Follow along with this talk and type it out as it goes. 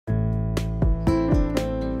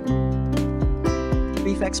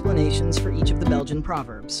brief explanations for each of the Belgian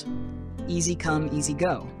proverbs. Easy come, easy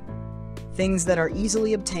go. Things that are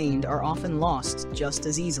easily obtained are often lost just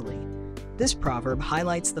as easily. This proverb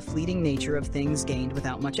highlights the fleeting nature of things gained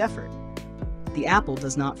without much effort. The apple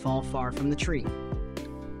does not fall far from the tree.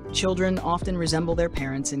 Children often resemble their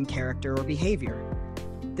parents in character or behavior.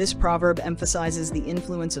 This proverb emphasizes the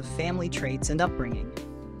influence of family traits and upbringing.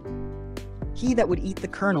 He that would eat the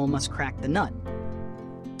kernel must crack the nut.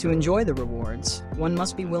 To enjoy the rewards, one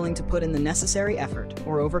must be willing to put in the necessary effort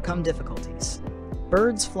or overcome difficulties.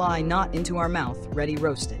 Birds fly not into our mouth ready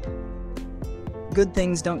roasted. Good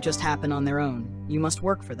things don't just happen on their own, you must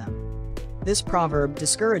work for them. This proverb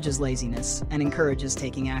discourages laziness and encourages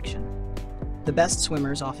taking action. The best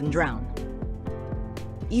swimmers often drown.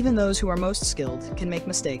 Even those who are most skilled can make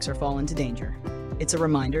mistakes or fall into danger. It's a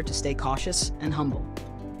reminder to stay cautious and humble.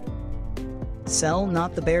 Sell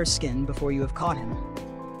not the bear's skin before you have caught him.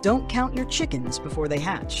 Don't count your chickens before they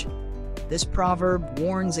hatch. This proverb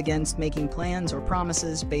warns against making plans or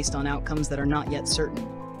promises based on outcomes that are not yet certain.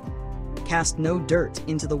 Cast no dirt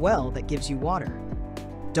into the well that gives you water.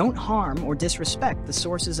 Don't harm or disrespect the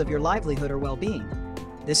sources of your livelihood or well-being.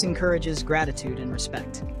 This encourages gratitude and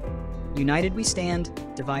respect. United we stand,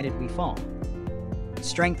 divided we fall.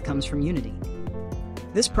 Strength comes from unity.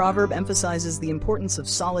 This proverb emphasizes the importance of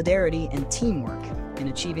solidarity and teamwork in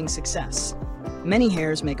achieving success. Many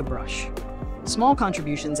hairs make a brush. Small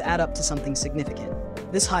contributions add up to something significant.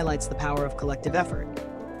 This highlights the power of collective effort.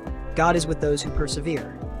 God is with those who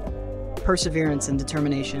persevere. Perseverance and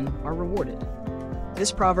determination are rewarded.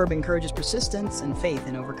 This proverb encourages persistence and faith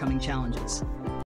in overcoming challenges.